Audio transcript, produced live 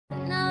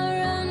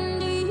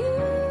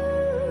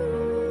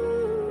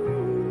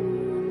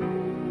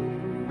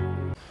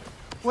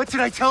What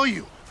did I tell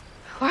you?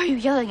 Why are you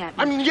yelling at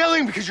me? I'm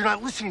yelling because you're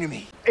not listening to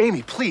me.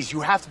 Amy, please,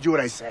 you have to do what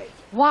I say.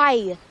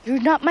 Why?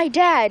 You're not my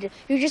dad.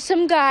 You're just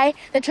some guy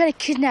that tried to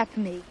kidnap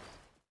me. You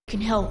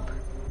can help.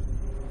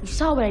 You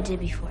saw what I did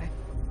before.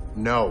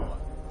 No.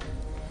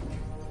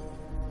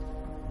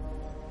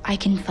 I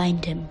can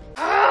find him.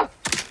 Ah!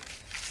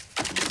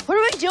 What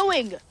am I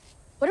doing?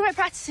 What am I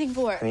practicing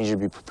for? I need you to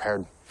be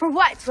prepared. For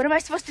what? What am I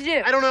supposed to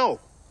do? I don't know.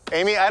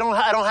 Amy, I don't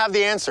have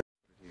the answer.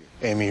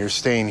 Amy, you're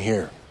staying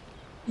here.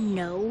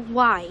 No.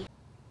 Why?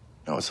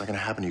 No, it's not gonna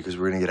happen to you because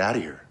we're gonna get out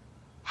of here.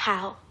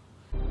 How?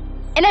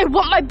 And I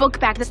want my book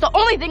back. That's the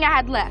only thing I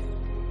had left.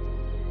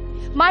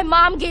 My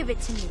mom gave it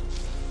to me.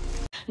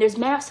 There's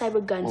men outside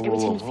with guns every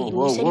 10 feet, and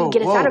you said you'd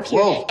get us out of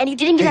here, and you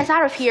didn't get us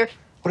out of here.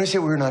 What did I say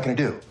we were not gonna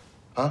do?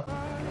 Huh?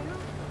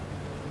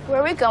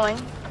 Where are we going?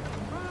 Do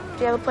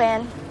you have a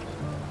plan?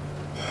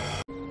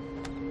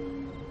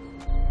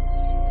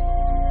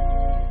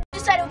 You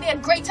decided it would be a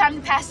great time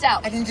to pass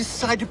out. I didn't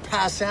decide to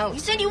pass out. You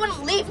said you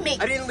wouldn't leave me.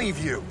 I didn't leave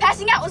you.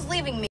 Passing out was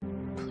leaving me.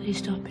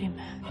 Please don't be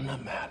mad. I'm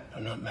not mad.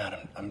 I'm not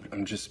mad.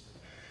 I'm just...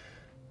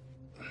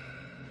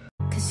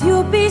 'Cause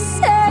you'll be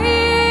safe.